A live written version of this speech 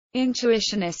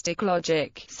Intuitionistic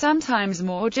logic, sometimes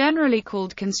more generally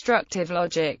called constructive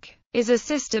logic, is a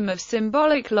system of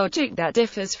symbolic logic that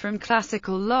differs from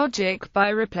classical logic by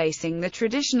replacing the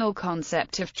traditional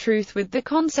concept of truth with the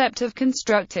concept of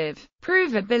constructive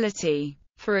provability.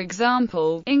 For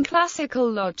example, in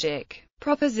classical logic,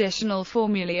 propositional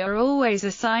formulae are always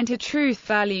assigned a truth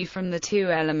value from the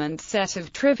two-element set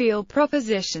of trivial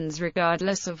propositions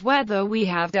regardless of whether we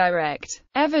have direct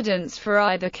evidence for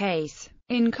either case.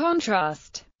 In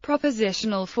contrast,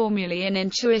 propositional formulae in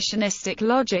intuitionistic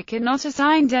logic are not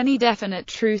assigned any definite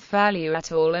truth value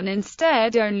at all and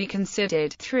instead only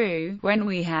considered true when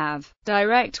we have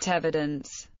direct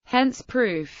evidence, hence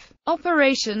proof.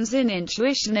 Operations in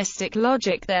intuitionistic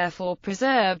logic therefore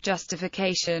preserve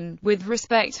justification with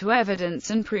respect to evidence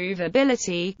and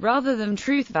provability, rather than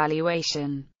truth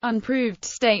valuation. Unproved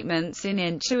statements in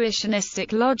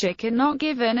intuitionistic logic are not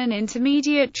given an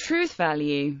intermediate truth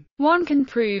value. One can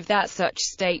prove that such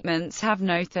statements have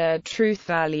no third truth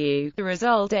value, the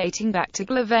result dating back to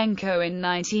Glavenko in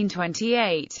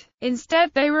 1928. Instead,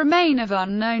 they remain of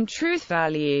unknown truth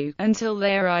value, until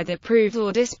they are either proved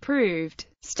or disproved.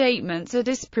 Statements are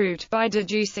disproved by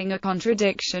deducing a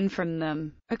contradiction from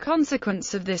them. A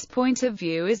consequence of this point of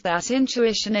view is that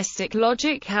intuitionistic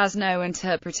logic has no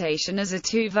interpretation as a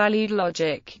two-valued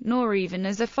logic, nor even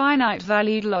as a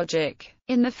finite-valued logic,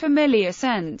 in the familiar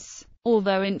sense.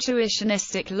 Although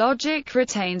intuitionistic logic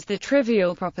retains the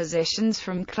trivial propositions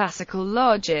from classical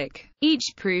logic, each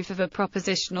proof of a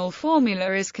propositional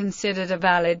formula is considered a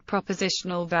valid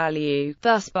propositional value.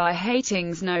 Thus, by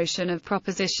Hayting's notion of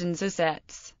propositions as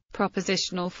sets,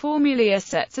 propositional formulae are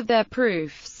sets of their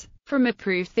proofs. From a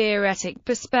proof-theoretic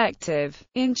perspective,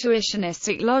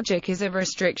 intuitionistic logic is a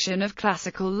restriction of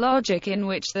classical logic in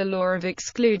which the law of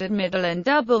excluded middle and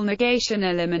double negation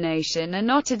elimination are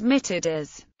not admitted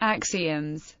as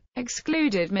axioms.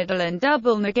 Excluded middle and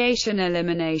double negation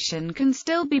elimination can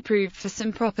still be proved for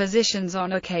some propositions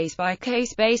on a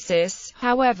case-by-case basis,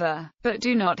 however, but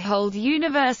do not hold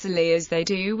universally as they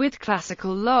do with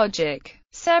classical logic.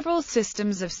 Several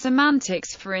systems of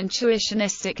semantics for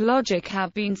intuitionistic logic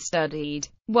have been studied.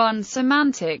 One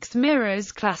semantics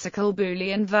mirrors classical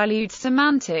Boolean-valued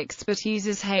semantics but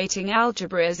uses Hayting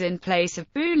algebras in place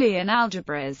of Boolean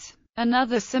algebras.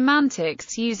 Another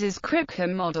semantics uses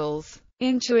Kripke models.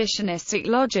 Intuitionistic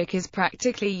logic is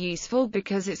practically useful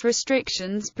because its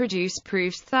restrictions produce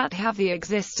proofs that have the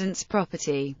existence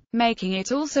property, making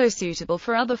it also suitable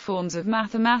for other forms of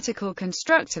mathematical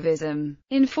constructivism.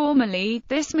 Informally,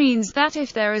 this means that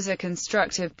if there is a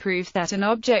constructive proof that an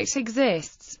object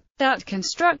exists, that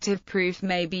constructive proof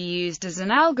may be used as an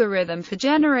algorithm for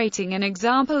generating an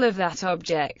example of that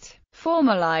object.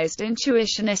 Formalized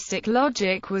intuitionistic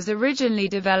logic was originally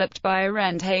developed by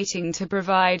Arend Hayting to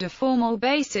provide a formal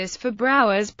basis for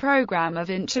Brouwer's program of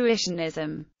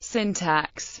intuitionism.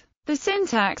 Syntax. The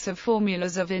syntax of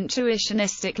formulas of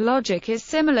intuitionistic logic is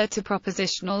similar to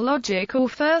propositional logic or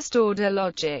first-order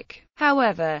logic.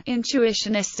 However,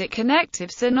 intuitionistic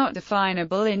connectives are not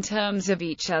definable in terms of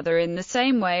each other in the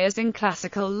same way as in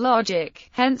classical logic,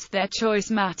 hence their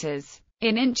choice matters.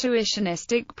 In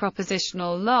intuitionistic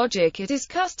propositional logic it is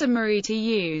customary to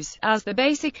use, as the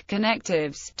basic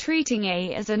connectives, treating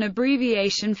A as an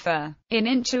abbreviation for. In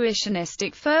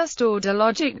intuitionistic first-order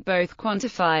logic both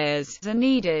quantifiers are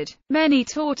needed. Many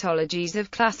tautologies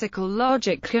of classical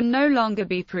logic can no longer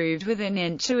be proved within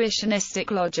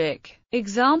intuitionistic logic.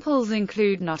 Examples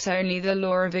include not only the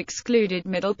law of excluded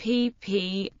middle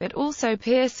PP, but also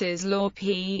Peirce's law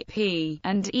PP,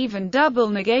 and even double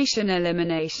negation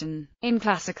elimination. In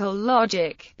classical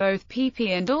logic, both PP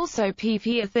and also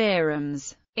PP are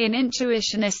theorems. In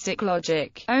intuitionistic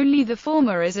logic, only the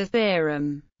former is a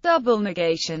theorem. Double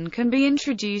negation can be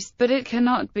introduced, but it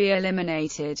cannot be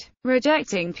eliminated.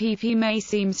 Rejecting PP may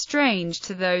seem strange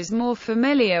to those more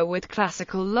familiar with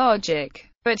classical logic,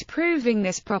 but proving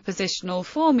this propositional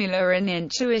formula in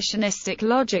intuitionistic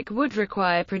logic would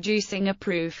require producing a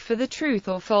proof for the truth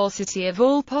or falsity of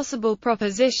all possible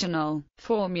propositional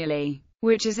formulae,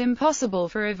 which is impossible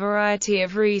for a variety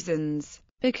of reasons.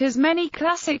 Because many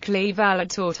classically valid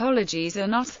tautologies are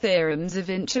not theorems of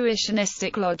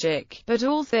intuitionistic logic, but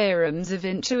all theorems of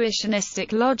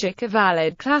intuitionistic logic are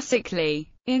valid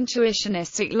classically.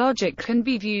 Intuitionistic logic can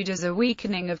be viewed as a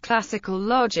weakening of classical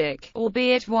logic,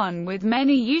 albeit one with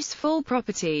many useful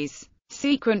properties.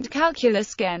 Sequent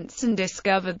calculus Gentzen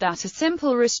discovered that a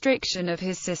simple restriction of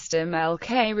his system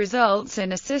LK results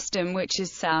in a system which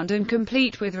is sound and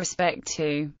complete with respect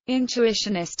to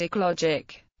intuitionistic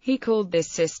logic. He called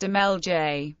this system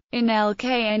EmilJ. In LK,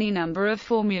 any number of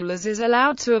formulas is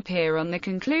allowed to appear on the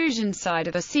conclusion side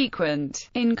of a sequent.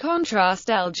 In contrast,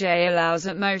 LJ allows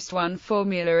at most one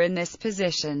formula in this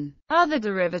position. Other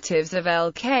derivatives of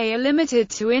LK are limited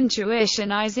to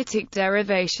intuitionistic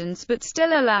derivations but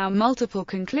still allow multiple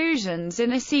conclusions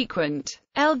in a sequent.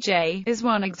 LJ is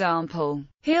one example.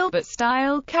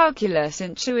 Hilbert-style calculus.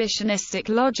 Intuitionistic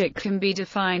logic can be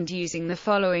defined using the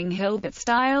following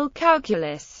Hilbert-style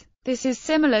calculus. This is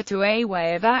similar to a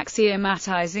way of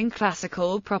axiomatizing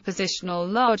classical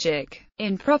propositional logic.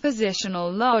 In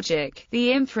propositional logic,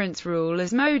 the inference rule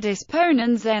is modus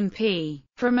ponens MP,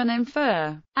 from an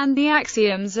infer, and the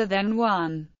axioms are then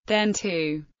 1, then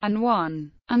 2, and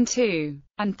 1, and 2,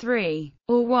 and 3,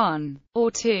 or 1, or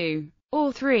 2,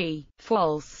 or 3,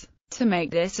 false. To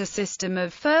make this a system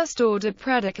of first-order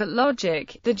predicate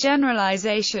logic, the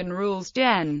generalization rules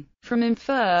gen, from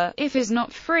infer, if is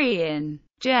not free in,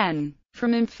 gen,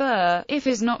 from infer, if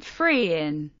is not free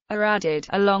in, are added,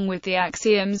 along with the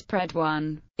axioms pred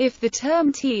 1, if the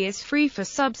term t is free for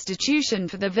substitution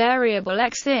for the variable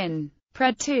x in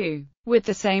pred 2, with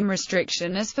the same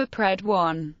restriction as for pred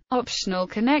 1. Optional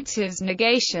connectives.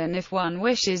 Negation. If one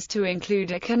wishes to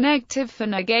include a connective for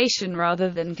negation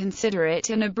rather than consider it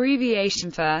an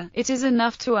abbreviation for, it is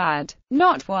enough to add,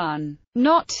 not 1,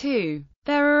 not 2.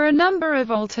 There are a number of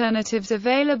alternatives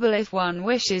available if one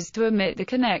wishes to omit the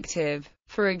connective.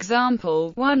 For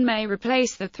example, one may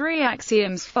replace the three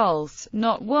axioms false,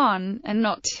 not 1, and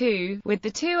not 2, with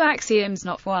the two axioms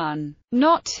not 1,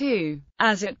 not 2,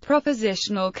 as at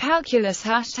propositional calculus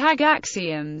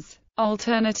 #axioms.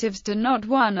 Alternatives to not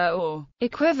 1 are or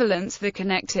equivalence. The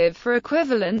connective for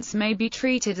equivalence may be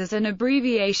treated as an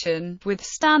abbreviation, with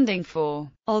standing for.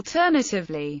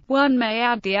 Alternatively, one may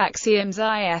add the axioms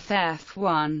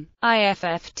IFF1,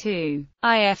 IFF2,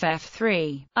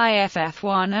 IFF3,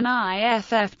 IFF1 and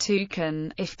IFF2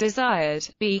 can, if desired,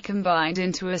 be combined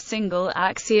into a single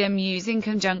axiom using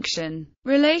conjunction.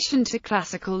 Relation to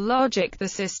classical logic. The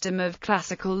system of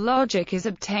classical logic is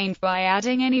obtained by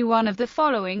adding any one of the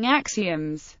following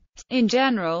axioms. In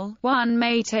general, one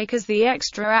may take as the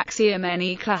extra axiom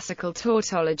any classical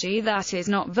tautology that is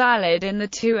not valid in the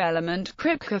two-element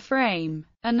Kripke frame.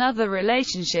 Another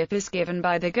relationship is given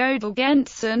by the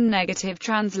Gödel-Gentzen negative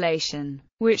translation,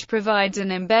 which provides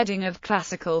an embedding of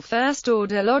classical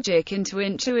first-order logic into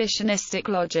intuitionistic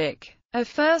logic. A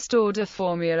first-order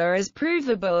formula is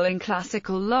provable in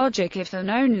classical logic if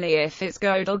and only if its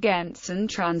Gödel-Gentzen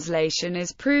translation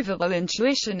is provable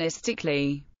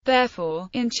intuitionistically. Therefore,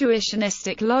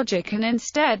 intuitionistic logic can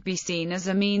instead be seen as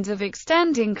a means of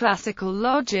extending classical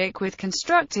logic with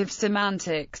constructive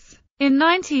semantics. In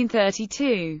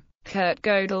 1932, Kurt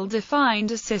Gödel defined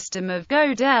a system of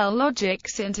Gödel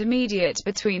logics intermediate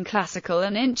between classical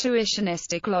and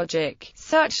intuitionistic logic.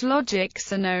 Such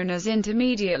logics are known as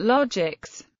intermediate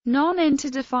logics.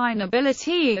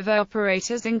 Non-interdefinability of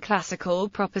operators. In classical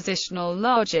propositional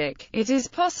logic, it is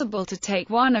possible to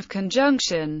take one of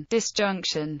conjunction,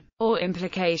 disjunction, or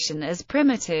implication as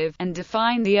primitive, and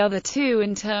define the other two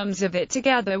in terms of it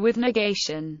together with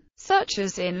negation, such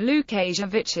as in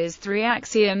Lukasiewicz three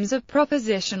axioms of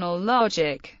propositional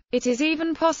logic. It is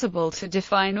even possible to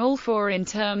define all four in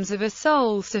terms of a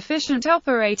sole sufficient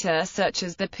operator such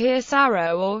as the Peirce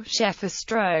arrow or Sheffer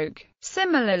stroke.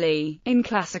 Similarly, in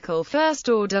classical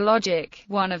first-order logic,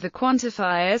 one of the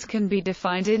quantifiers can be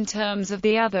defined in terms of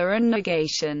the other and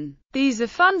negation. These are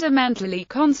fundamentally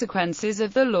consequences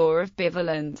of the law of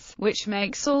bivalence, which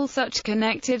makes all such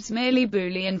connectives merely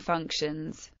Boolean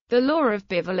functions. The law of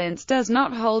bivalence does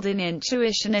not hold in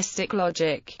intuitionistic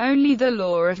logic, only the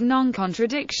law of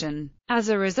non-contradiction. As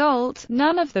a result,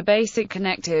 none of the basic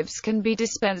connectives can be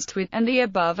dispensed with, and the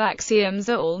above axioms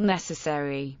are all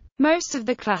necessary. Most of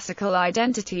the classical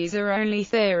identities are only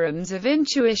theorems of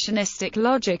intuitionistic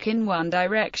logic in one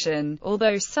direction,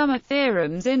 although some are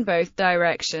theorems in both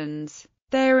directions.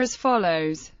 They are as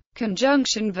follows: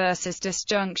 conjunction versus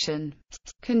disjunction,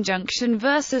 conjunction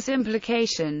versus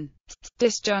implication,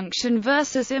 disjunction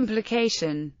versus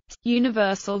implication,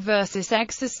 universal versus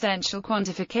existential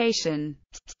quantification.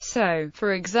 So,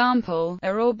 for example,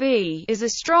 A or B is a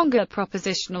stronger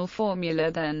propositional formula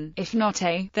than, if not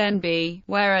A, then B,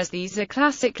 whereas these are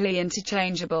classically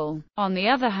interchangeable. On the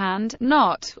other hand,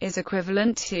 not is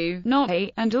equivalent to not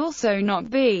A, and also not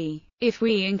B. If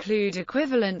we include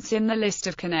equivalents in the list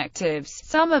of connectives,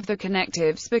 some of the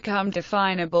connectives become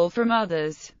definable from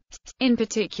others. In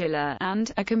particular,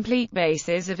 and a complete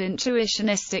basis of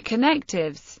intuitionistic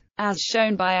connectives, as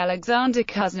shown by Alexander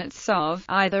Kuznetsov,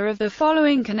 either of the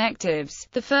following connectives,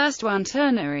 the first one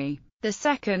ternary, the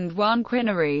second one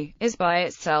quinary, is by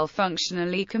itself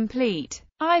functionally complete.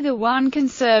 Either one can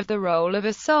serve the role of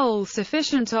a sole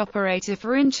sufficient operator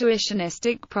for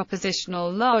intuitionistic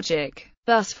propositional logic,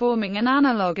 thus forming an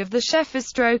analog of the Sheffer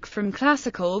stroke from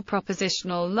classical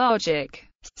propositional logic.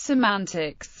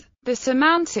 Semantics. The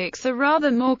semantics are rather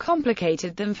more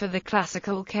complicated than for the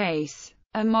classical case.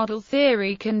 A model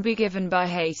theory can be given by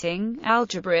Hating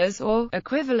algebras or,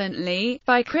 equivalently,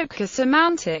 by Kripke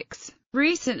Semantics.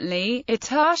 Recently,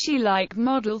 Itachi-like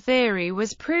model theory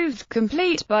was proved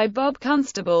complete by Bob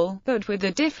Constable, but with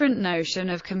a different notion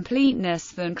of completeness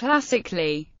than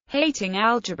classically Hating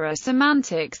algebra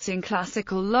semantics. In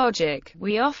classical logic,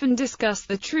 we often discuss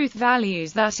the truth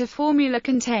values that a formula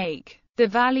can take. The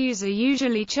values are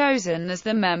usually chosen as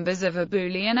the members of a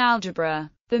Boolean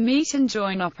algebra. The meet and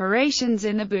join operations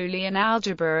in a Boolean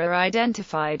algebra are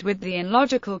identified with the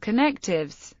logical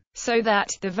connectives, so that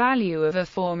the value of a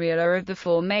formula of the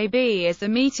form AB is the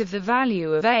meet of the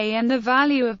value of A and the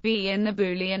value of B in the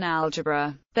Boolean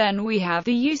algebra. Then we have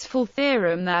the useful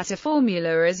theorem that a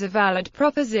formula is a valid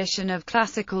proposition of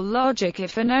classical logic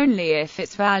if and only if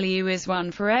its value is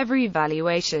 1 for every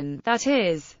valuation, that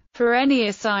is, for any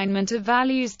assignment of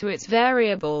values to its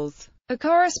variables. A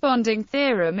corresponding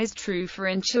theorem is true for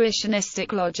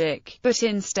intuitionistic logic, but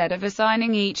instead of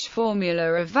assigning each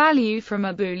formula a value from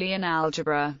a Boolean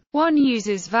algebra, one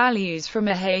uses values from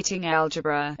a Hating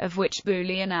algebra, of which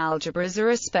Boolean algebras are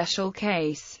a special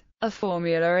case. A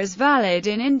formula is valid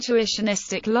in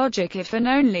intuitionistic logic if and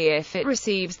only if it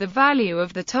receives the value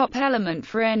of the top element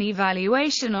for any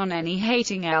valuation on any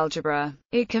Hating algebra.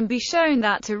 It can be shown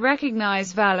that to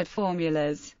recognize valid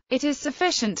formulas, it is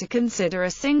sufficient to consider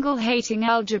a single Hating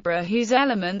algebra whose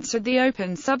elements are the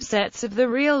open subsets of the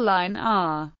real line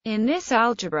R. In this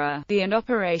algebra, the AND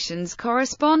operations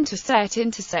correspond to set,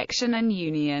 intersection and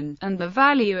union, and the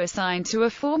value assigned to a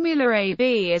formula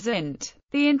AB is int.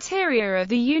 The interior of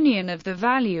the union of the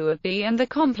value of B and the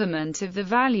complement of the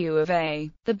value of A.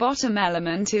 The bottom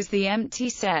element is the empty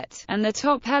set, and the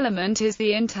top element is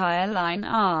the entire line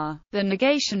R. The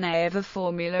negation A of a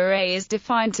formula A is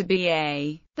defined to be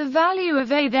A. The value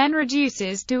of A then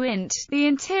reduces to int, the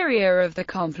interior of the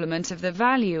complement of the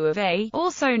value of A,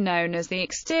 also known as the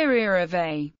exterior of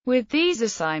A. With these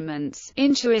assignments,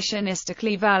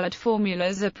 intuitionistically valid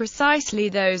formulas are precisely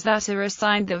those that are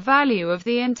assigned the value of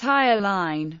the entire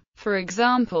line. For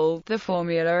example, the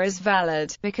formula is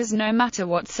valid, because no matter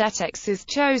what set X is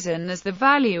chosen as the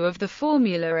value of the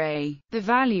formula A, the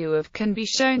value of can be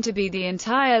shown to be the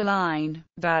entire line.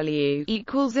 Value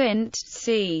equals int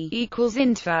C equals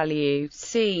int value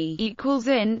C equals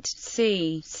int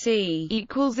C C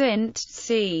equals int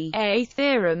C. A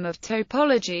theorem of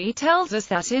topology tells us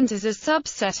that int is a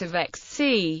subset of X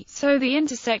C, so the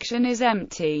intersection is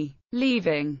empty,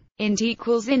 leaving int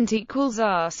equals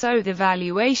R, so the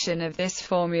valuation of this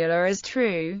formula is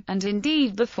true, and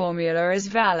indeed the formula is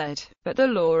valid. But the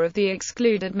law of the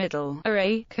excluded middle,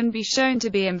 A, can be shown to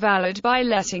be invalid by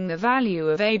letting the value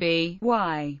of A be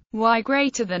y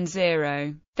greater than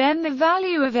 0. Then the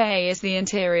value of A is the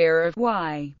interior of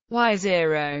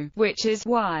y0, which is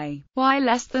y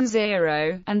less than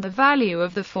 0, and the value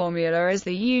of the formula is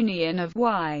the union of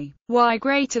y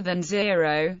greater than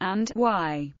 0, and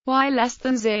y less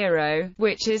than 0,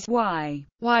 which is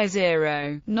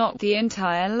y0, not the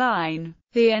entire line.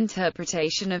 The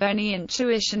interpretation of any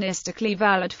intuitionistically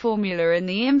valid formula in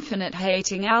the infinite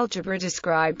Hating algebra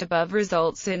described above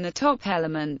results in the top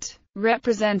element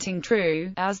representing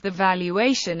true as the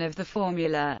valuation of the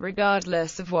formula,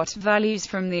 regardless of what values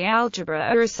from the algebra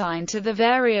are assigned to the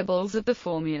variables of the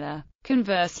formula.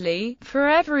 Conversely, for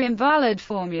every invalid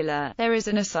formula, there is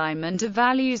an assignment of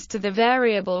values to the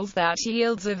variables that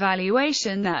yields a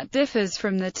valuation that differs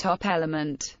from the top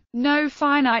element. No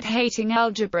finite Hating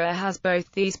algebra has both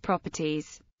these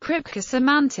properties. Kripke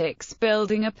Semantics.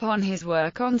 Building upon his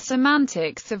work on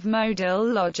semantics of modal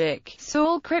logic,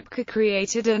 Saul Kripke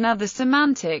created another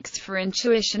semantics for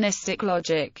intuitionistic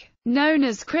logic, known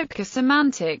as Kripke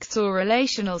Semantics or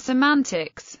relational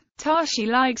semantics.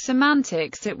 Tashi-like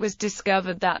semantics. It was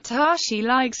discovered that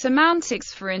Tashi-like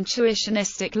semantics for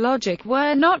intuitionistic logic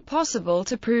were not possible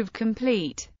to prove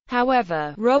complete.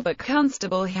 However, Robert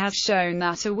Constable has shown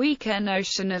that a weaker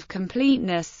notion of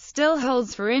completeness still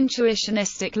holds for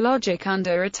intuitionistic logic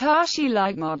under a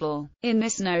Tashi-like model. In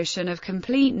this notion of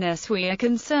completeness we are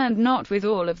concerned not with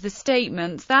all of the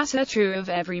statements that are true of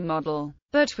every model,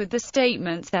 but with the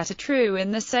statements that are true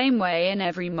in the same way in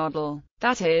every model.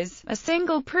 That is, a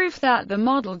single proof that the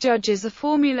model judges a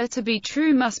formula to be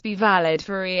true must be valid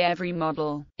for every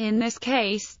model. In this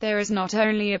case, there is not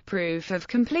only a proof of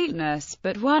completeness,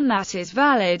 but one that is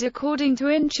valid according to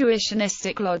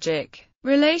intuitionistic logic.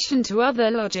 Relation to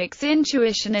other logics.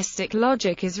 Intuitionistic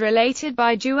logic is related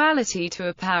by duality to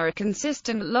a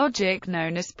para-consistent logic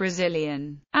known as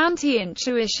Brazilian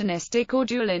anti-intuitionistic or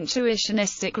dual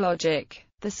intuitionistic logic.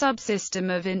 The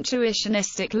subsystem of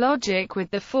intuitionistic logic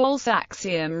with the false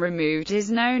axiom removed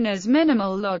is known as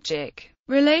minimal logic.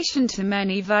 Relation to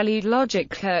many-valued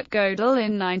logic. Kurt Gödel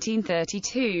in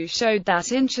 1932 showed that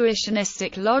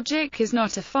intuitionistic logic is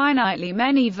not a finitely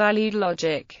many-valued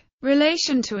logic.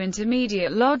 Relation to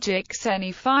intermediate logic.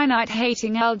 Semi-finite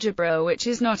hating algebra, which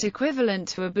is not equivalent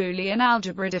to a Boolean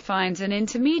algebra, defines an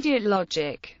intermediate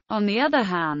logic. On the other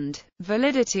hand,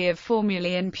 validity of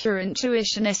formulae in pure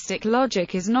intuitionistic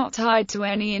logic is not tied to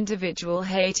any individual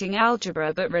hating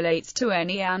algebra but relates to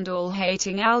any and all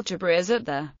hating algebras at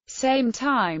the same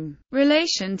time.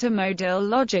 Relation to modal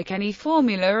logic. Any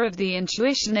formula of the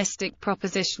intuitionistic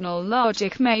propositional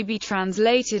logic may be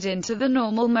translated into the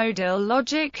normal modal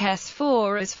logic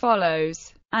S4 as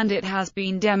follows, and it has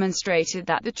been demonstrated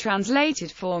that the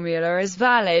translated formula is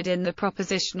valid in the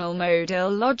propositional modal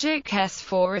logic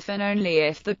S4 if and only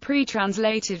if the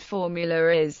pre-translated formula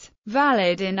is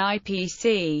valid in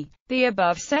IPC. The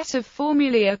above set of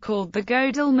formulae are called the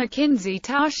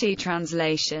Gödel-McKinsey-Tashi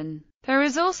translation. There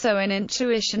is also an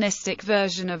intuitionistic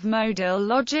version of modal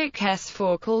logic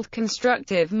S4 called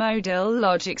constructive modal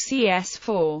logic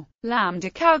CS4.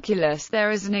 Lambda calculus. There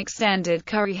is an extended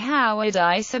Curry-Howard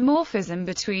isomorphism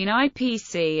between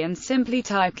IPC and simply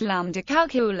typed lambda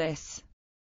calculus.